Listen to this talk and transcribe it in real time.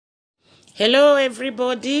Hello,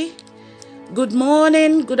 everybody. Good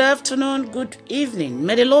morning, good afternoon, good evening.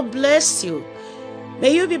 May the Lord bless you.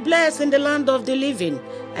 May you be blessed in the land of the living.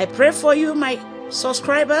 I pray for you, my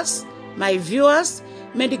subscribers, my viewers.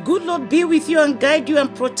 May the good Lord be with you and guide you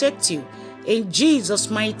and protect you. In Jesus'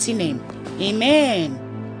 mighty name. Amen.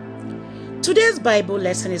 Today's Bible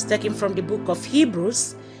lesson is taken from the book of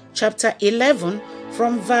Hebrews, chapter 11,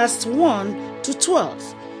 from verse 1 to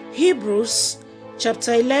 12. Hebrews,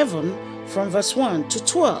 chapter 11, from verse 1 to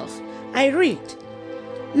 12. I read,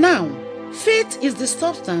 "Now, faith is the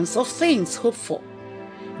substance of things hoped for,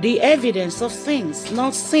 the evidence of things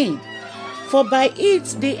not seen. For by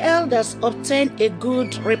it the elders obtained a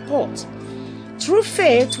good report. Through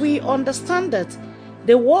faith we understand that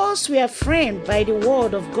the worlds were framed by the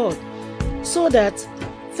word of God, so that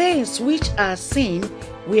things which are seen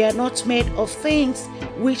were not made of things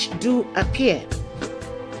which do appear.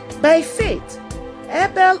 By faith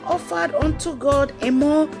Abel offered unto God a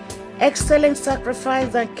more excellent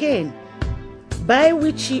sacrifice than Cain, by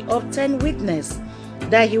which he obtained witness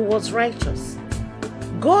that he was righteous,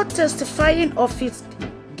 God testifying of his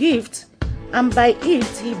gift, and by it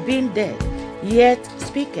he being dead, yet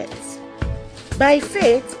speaketh. By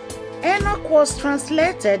faith Enoch was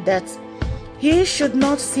translated that he should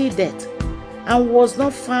not see death, and was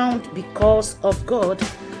not found, because of God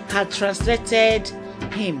had translated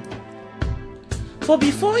him. For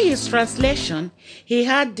before his translation, he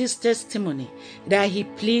had this testimony, that he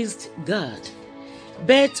pleased God.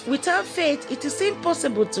 But without faith it is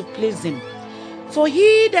impossible to please him. For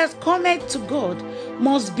he that cometh to God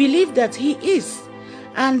must believe that he is,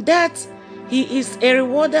 and that he is a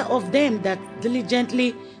rewarder of them that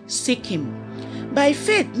diligently seek him. By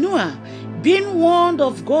faith Noah, being warned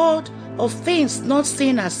of God of things not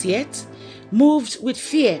seen as yet, moved with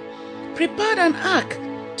fear, prepared an ark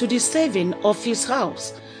to the saving of his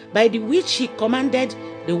house, by the which he commanded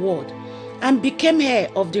the world, and became heir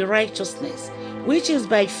of the righteousness, which is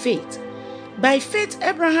by faith. By faith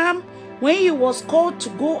Abraham, when he was called to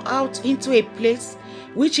go out into a place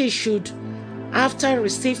which he should after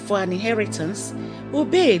receive for an inheritance,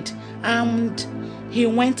 obeyed, and he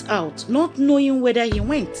went out, not knowing whither he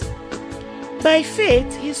went. By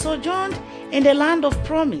faith he sojourned in the land of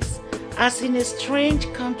promise, as in a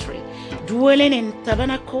strange country, dwelling in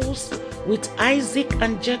tabernacles with Isaac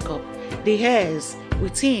and Jacob, the heirs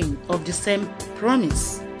with him of the same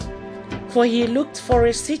promise. For he looked for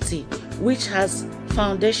a city which has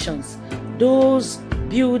foundations, whose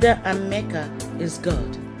builder and maker is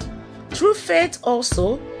God. Through faith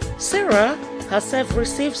also Sarah herself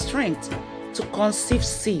received strength to conceive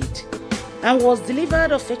seed, and was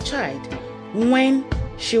delivered of a child when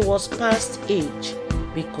she was past age,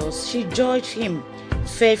 because she judged him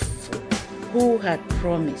faithful who had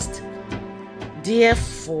promised.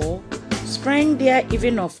 Therefore sprang there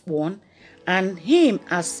even of one, and him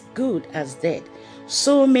as good as dead,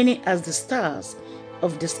 so many as the stars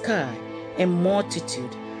of the sky, a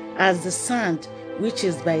multitude as the sand which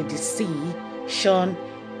is by the sea, shone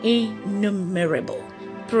innumerable."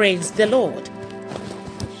 Praise the Lord.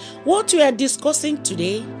 What we are discussing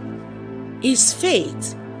today is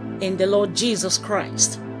faith in the Lord Jesus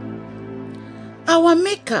Christ, our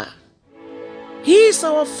Maker. He is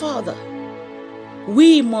our Father.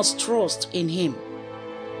 We must trust in him.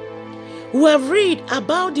 We have read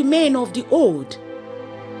about the men of the old,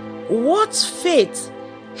 what faith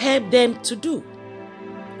helped them to do.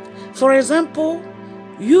 For example,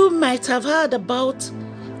 you might have heard about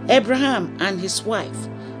Abraham and his wife,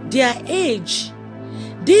 their age.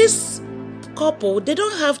 This couple, they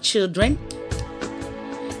don't have children,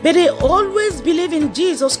 but they always believe in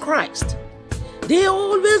Jesus Christ. They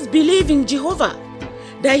always believe in Jehovah,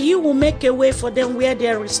 that he will make a way for them where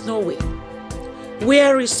there is no way.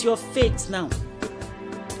 Where is your faith now?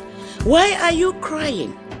 Why are you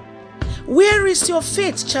crying? Where is your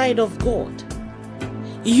faith, child of God?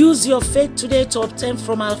 Use your faith today to obtain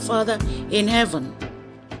from our Father in heaven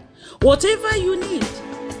whatever you need,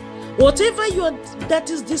 whatever that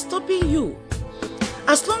is disturbing you.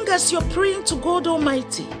 As long as you're praying to God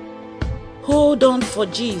Almighty, hold on for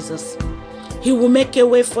Jesus. He will make a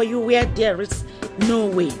way for you where there is no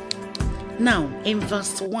way. Now, in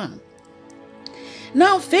verse 1.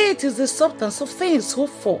 "Now faith is the substance of things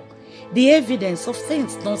hoped for, the evidence of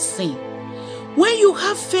things not seen." When you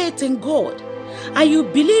have faith in God, and you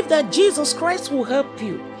believe that Jesus Christ will help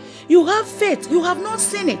you, you have faith, you have not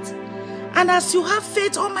seen it. And as you have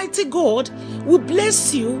faith, Almighty God will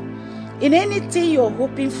bless you in anything you're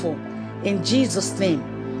hoping for, in Jesus' name.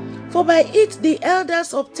 For by it the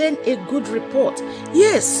elders obtain a good report.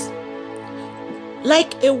 Yes,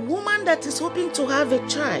 like a woman that is hoping to have a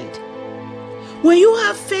child, When you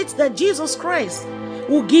have faith that Jesus Christ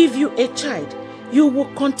will give you a child, you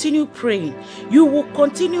will continue praying. You will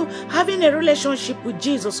continue having a relationship with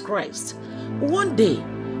Jesus Christ. One day,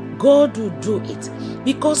 God will do it,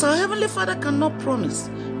 because our Heavenly Father cannot promise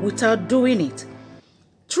without doing it.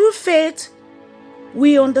 Through faith,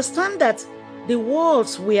 we understand that the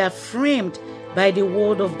worlds were framed by the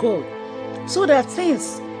word of God, so that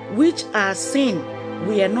things which are seen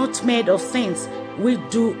were not made of things which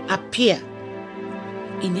do appear.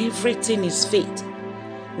 In everything is faith.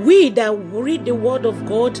 We that read the word of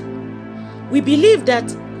God, we believe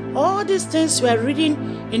that all these things we are reading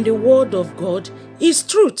in the word of God is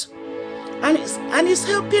truth, and it's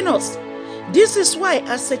helping us. This is why,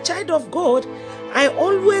 as a child of God, I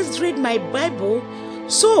always read my Bible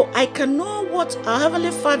so I can know what our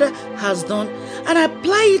Heavenly Father has done and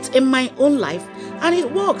apply it in my own life, and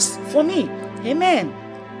it works for me. Amen.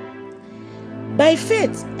 By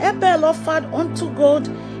faith, Abel offered unto God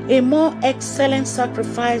a more excellent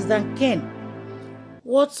sacrifice than Cain.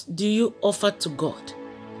 What do you offer to God?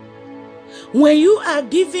 When you are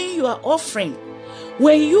giving your offering,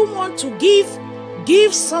 when you want to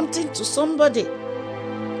give something to somebody,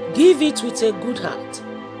 give it with a good heart.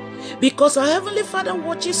 Because our Heavenly Father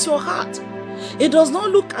watches your heart. He does not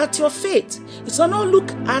look at your faith. He does not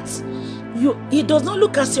look at you. He does not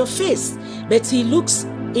look at your face, but He looks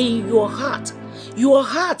in your heart. Your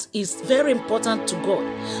heart is very important to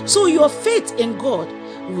God. So your faith in God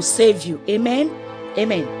will save you. Amen.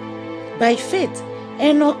 Amen. By faith,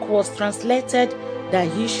 Enoch was translated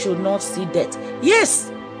that he should not see death.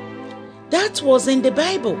 Yes, that was in the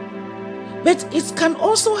Bible. But it can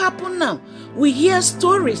also happen now. We hear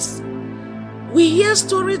stories. We hear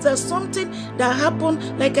stories of something that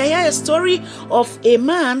happened. Like I hear a story of a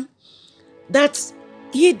man that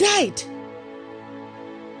he died.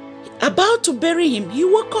 About to bury him, he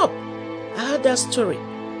woke up. I heard that story.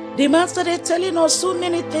 The man started telling us so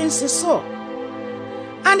many things he saw.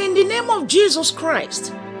 And in the name of Jesus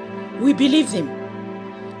Christ, we believe him.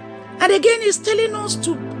 And again, he's telling us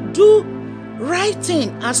to do right thing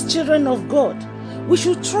as children of God. We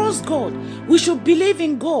should trust God. We should believe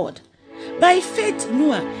in God. By faith,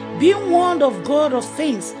 Noah, being warned of God of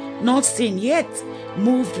things not seen yet,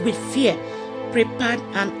 moved with fear, prepared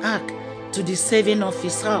an ark to the saving of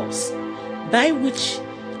his house, by which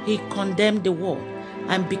he condemned the world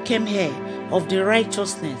and became heir of the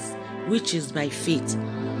righteousness which is by faith.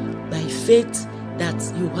 By faith that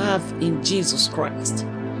you have in Jesus Christ.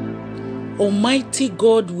 Almighty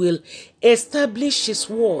God will establish His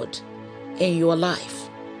word in your life.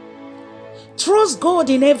 Trust God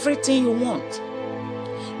in everything you want.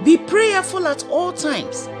 Be prayerful at all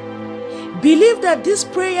times. Believe that this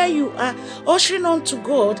prayer you are ushering on to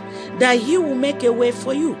God, that He will make a way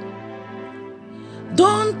for you.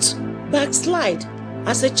 Don't backslide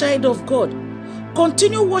as a child of God.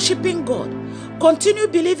 Continue worshiping God. Continue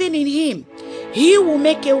believing in Him. He will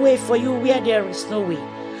make a way for you where there is no way.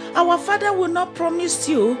 Our Father will not promise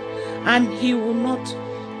you, and He will not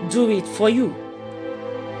do it for you.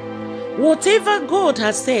 Whatever God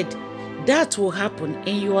has said, that will happen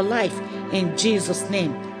in your life in Jesus'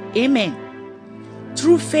 name. Amen.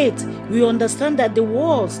 Through faith, we understand that the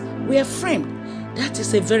walls were framed. That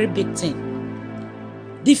is a very big thing.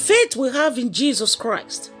 The faith we have in Jesus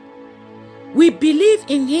Christ. We believe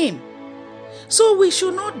in Him. So we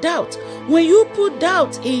should not doubt. When you put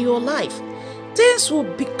doubt in your life, things will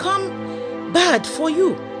become bad for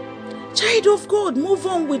you. Child of God, move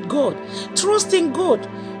on with God. Trust in God.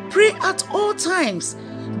 Pray at all times.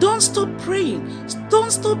 Don't stop praying.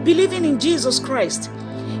 Don't stop believing in Jesus Christ.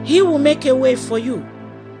 He will make a way for you.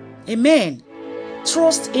 Amen.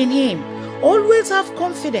 Trust in Him. Always have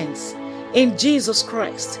confidence in Jesus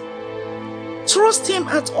Christ. Trust Him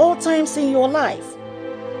at all times in your life.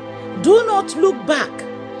 Do not look back,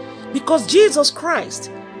 because Jesus Christ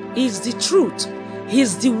is the truth, He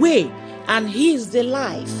is the way, and He is the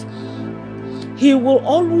life. He will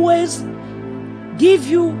always give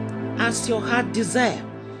you as your heart desire.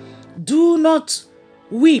 Do not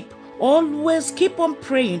weep. Always keep on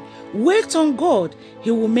praying. Wait on God. He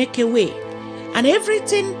will make a way. And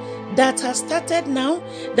everything that has started now,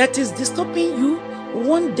 that is disturbing you,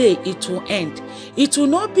 one day it will end. It will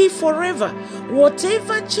not be forever.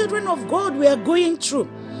 Whatever children of God we are going through,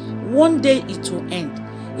 one day it will end.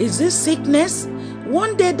 Is this sickness?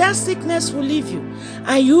 One day that sickness will leave you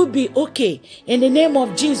and you'll be okay in the name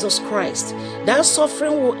of Jesus Christ. That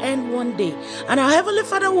suffering will end one day. And our Heavenly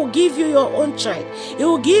Father will give you your own child. He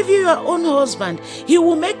will give you your own husband. He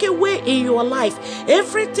will make a way in your life.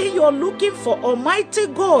 Everything you're looking for, Almighty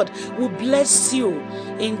God will bless you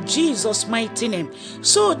in Jesus' mighty name.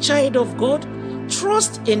 So, child of God,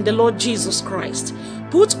 Trust in the Lord Jesus Christ.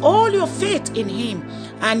 Put all your faith in him,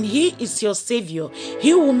 and he is your Savior.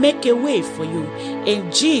 He will make a way for you.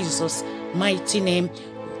 In Jesus' mighty name,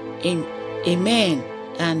 amen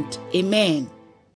and amen.